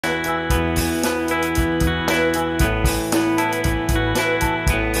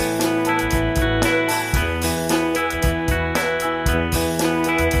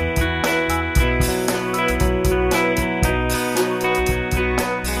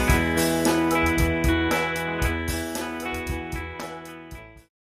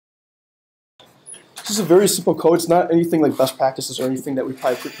This is a very simple code. It's not anything like best practices or anything that we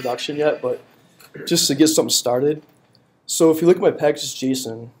probably put in production yet, but just to get something started. So if you look at my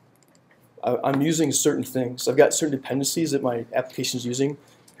packages.json, I'm using certain things. I've got certain dependencies that my application is using.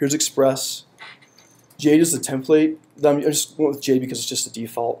 Here's Express. Jade is the template. I just went with Jade because it's just the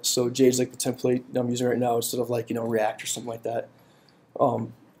default. So Jade is like the template that I'm using right now instead of like React or something like that.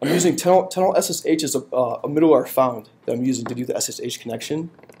 I'm using tunnel SSH as a middleware found that I'm using to do the SSH connection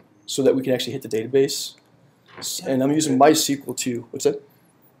so that we can actually hit the database. And I'm using mySQL too. What's that?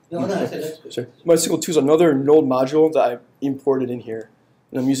 No, that's good. Sorry. mySQL 2 is another Node module that I imported in here,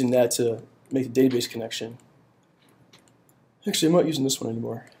 and I'm using that to make the database connection. Actually, I'm not using this one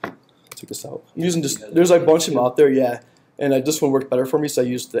anymore. I'll take this out. I'm using just, there's like a bunch of them out there, yeah, and this one worked better for me, so I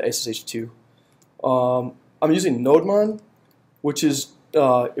used the SSH2. I'm using NodeMon, which is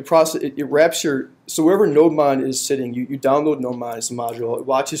it wraps your, so wherever NodeMon is sitting, you download NodeMon as a module. It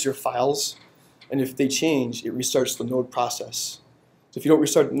watches your files, and if they change, it restarts the Node process. So if you don't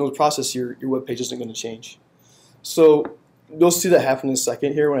restart the Node process, your web page isn't going to change. So you'll see that happen in a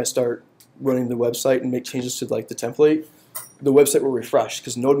second here when I start running the website and make changes to like the template. The website will refresh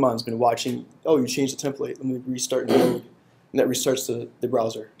because NodeMon's been watching. Oh, you changed the template. Let me restart Node, and that restarts the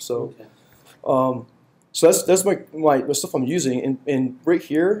browser. So, so that's my stuff I'm using. And right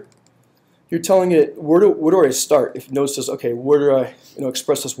here, you're telling it where do I start? If Node says, okay, where do I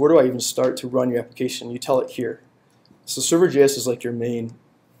Express this? Where do I even start to run your application? You tell it here. So server.js is like your main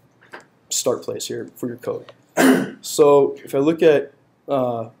start place here for your code. So if I look at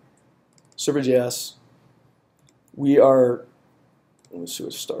server.js, we are, let's see,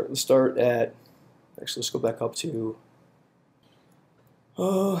 let's start at, actually let's go back up to,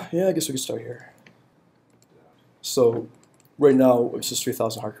 yeah, I guess we can start here. So right now it's just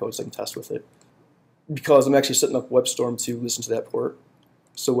 3,000 hard codes I can test with it because I'm actually setting up WebStorm to listen to that port.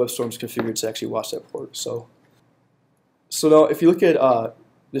 So WebStorm's configured to actually watch that port. So now if you look at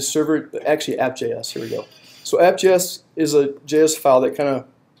the server, actually app.js, here we go. So app.js is a JS file that kind of,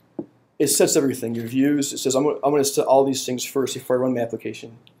 it sets everything, your views. It says I'm going to set all these things first before I run my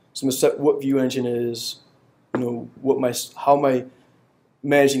application. So I'm going to set what view engine is, how am I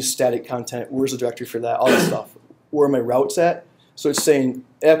managing static content, where's the directory for that, all that stuff. Where are my routes at? So it's saying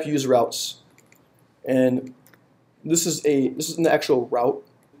app use routes. And this is an actual route.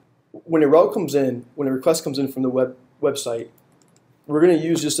 When a route comes in, when a request comes in from the website, we're going to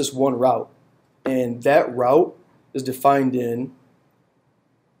use just this one route, and that route is defined in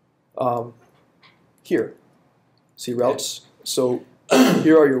here. See routes? So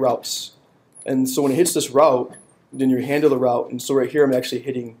here are your routes, and so when it hits this route, then you handle the route. And so right here, I'm actually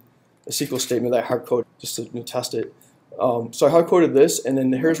hitting a SQL statement that I hard code just to test it. So I hard coded this, and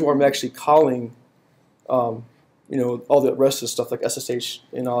then here's where I'm actually calling, all the rest of the stuff like SSH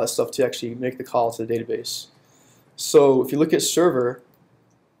and all that stuff to actually make the call to the database. So if you look at server,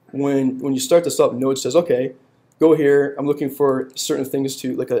 when you start this up, Node says, okay, go here. I'm looking for certain things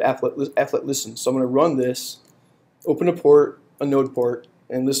to, like an applet listen. So I'm going to run this, open a port, a Node port,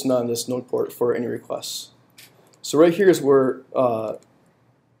 and listen on this Node port for any requests. So right here is where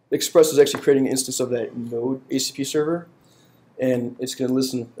Express is actually creating an instance of that Node ACP server, and it's going to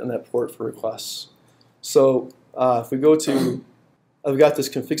listen on that port for requests. So if we go to, I've got this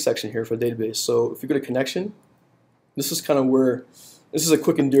config section here for database. So if you go to connection, this is kind of where, this is a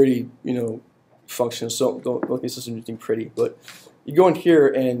quick and dirty, function. So don't think this is anything pretty, but you go in here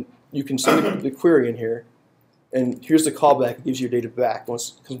and you can send the query in here, and here's the callback. It gives you your data back.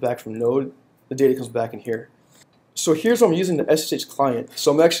 Once it comes back from Node, the data comes back in here. So here's where I'm using the SSH client.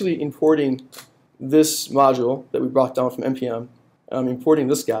 So I'm actually importing this module that we brought down from npm. I'm importing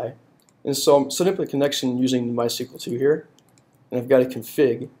this guy, and so I'm setting up a connection using mySQL 2 here, and I've got a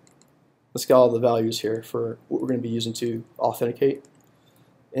config. Let's get all the values here for what we're going to be using to authenticate.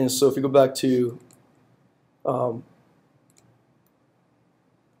 And so if we go back to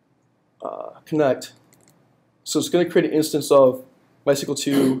connect, so it's going to create an instance of MySQL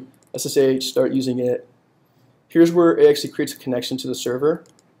 2, SSH, start using it. Here's where it actually creates a connection to the server.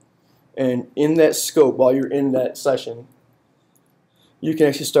 And in that scope, while you're in that session, you can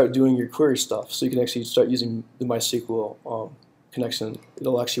actually start doing your query stuff. So you can actually start using the MySQL connection.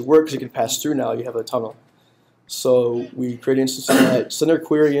 It'll actually work because you can pass through now. You have a tunnel. So we create an instance of that, send our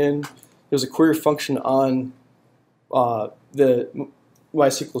query in. There's a query function on the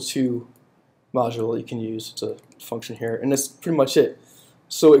MySQL 2 module that you can use to function here. And that's pretty much it.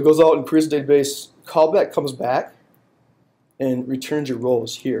 So it goes out and queries the database. Callback comes back and returns your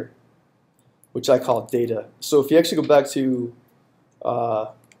roles here, which I call data. So if you actually go back to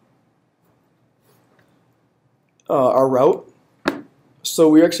our route, so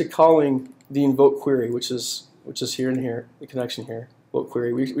we're actually calling the invoke query, which is here and here, the connection here, invoke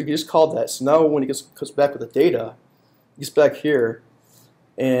query. We can just call that. So now when it comes back with the data, it gets back here,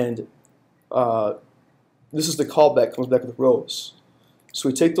 and this is the callback, comes back with rows. So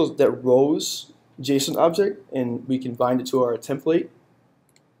we take that rows JSON object and we can bind it to our template.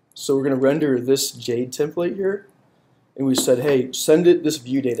 So we're going to render this Jade template here, and we said, hey, send it this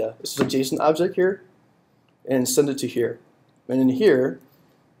view data. This is a JSON object here, and send it to here. And in here,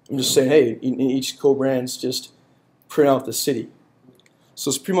 I'm just saying, hey, in each co-brands, just print out the city. So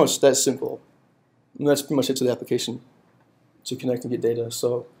it's pretty much that simple. And that's pretty much it to the application to connect and get data.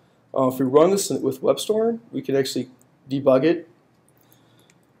 So if we run this with WebStorm, we can actually debug it.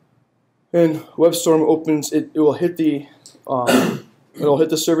 And WebStorm opens, it will hit the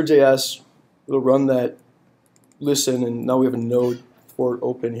server.js, it'll run that listen, and now we have a node port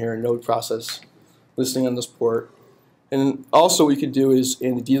open here, a node process listening on this port. And also what you can do is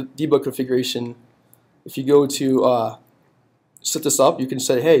in the debug configuration, if you go to set this up, you can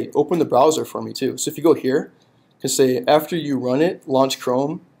say, hey, open the browser for me too. So if you go here, you can say, after you run it, launch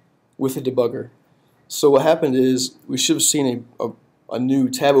Chrome with a debugger. So what happened is we should have seen a new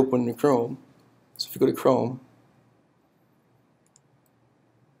tab open in Chrome. So if you go to Chrome,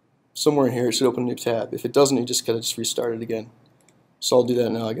 somewhere in here it should open a new tab. If it doesn't, you just gotta restart it again. So I'll do that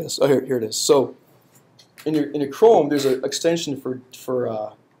now, I guess. Oh, here it is. So in your Chrome, there's an extension for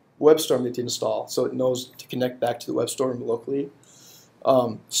WebStorm that you install, so it knows to connect back to the WebStorm locally.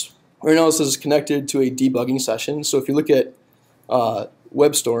 Right now, this is connected to a debugging session. So if you look at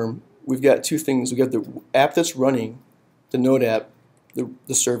WebStorm, we've got two things. We've got the app that's running, the Node app,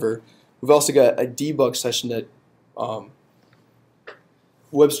 the server. We've also got a debug session that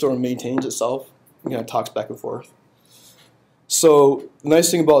WebStorm maintains itself and kind of talks back and forth. So the nice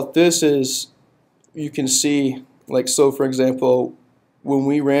thing about this is you can see, like, so for example, when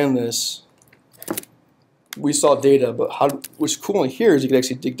we ran this, we saw data, but what's cool in here is you can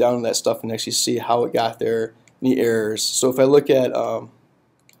actually dig down in that stuff and actually see how it got there, any errors. So if I look at,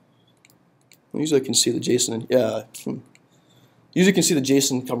 usually I can see the JSON, usually you can see the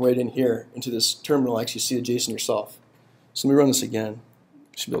JSON come right in here into this terminal, actually see the JSON yourself. So let me run this again.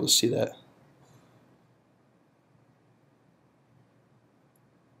 You should be able to see that.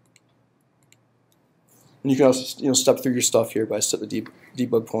 And you can also step through your stuff here by set the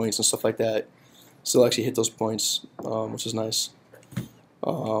debug points and stuff like that. So it'll actually hit those points, which is nice.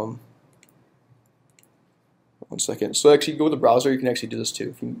 1 second. So actually go with the browser, you can actually do this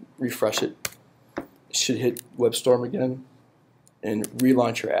too. If you refresh it, it should hit WebStorm again and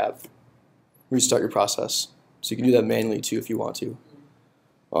relaunch your app. Restart your process. So you can do that manually too if you want to.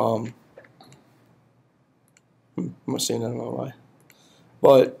 I'm not saying that, I don't know why.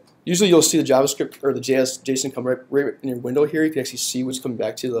 But usually you'll see the JavaScript or the JSON come right in your window here. You can actually see what's coming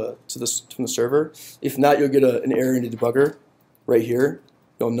back from the server. If not, you'll get an error in the debugger right here.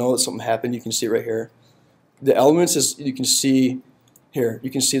 You'll know that something happened. You can see it right here. The elements is you can see here. You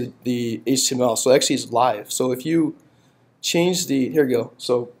can see the HTML. So actually it's live. So if you change here you go.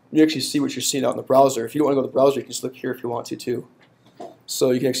 So you actually see what you're seeing out in the browser. If you don't want to go to the browser, you can just look here if you want to too. So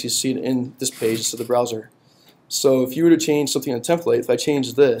you can actually see it in this page to the browser. So if you were to change something in a template, if I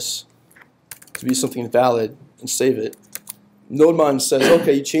change this to be something valid and save it, NodeMon says,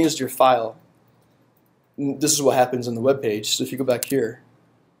 okay, you changed your file. This is what happens in the web page. So if you go back here,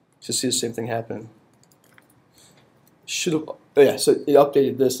 you'll see the same thing happen. So it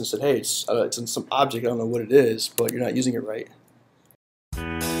updated this and said, hey, it's in some object, I don't know what it is, but you're not using it right.